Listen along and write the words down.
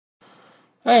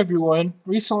Hi everyone.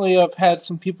 Recently I've had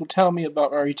some people tell me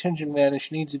about my retention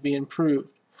vanish needs to be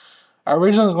improved. I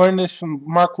originally learned this from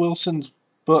Mark Wilsons'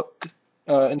 book,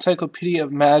 Encyclopedia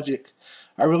of Magic.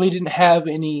 I really didn't have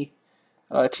any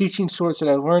teaching source that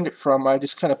I learned it from. I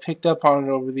just kind of picked up on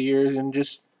it over the years and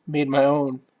just made my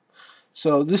own.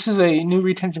 So this is a new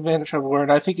retention vanish I've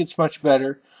learned. I think it's much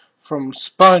better. From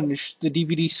Sponge, the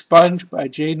DVD Sponge by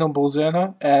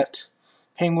Noblezana at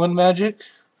Penguin Magic.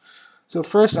 So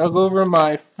first I'll go over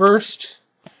my first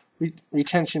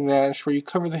retention vanish, where you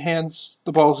cover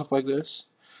the balls up like this.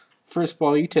 First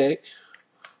ball you take,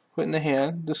 put in the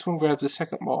hand. This one grabs the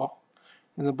second ball,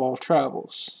 and the ball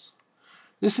travels.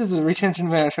 This is the retention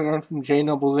vanish I learned from Jay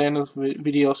Noblezana's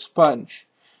video Sponge.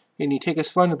 And you take a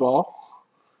sponge ball,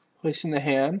 place in the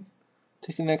hand,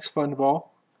 take the next sponge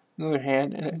ball, another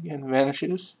hand, and it again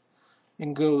vanishes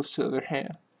and goes to the other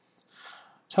hand.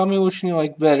 Tell me which one you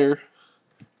like better.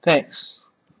 Thanks.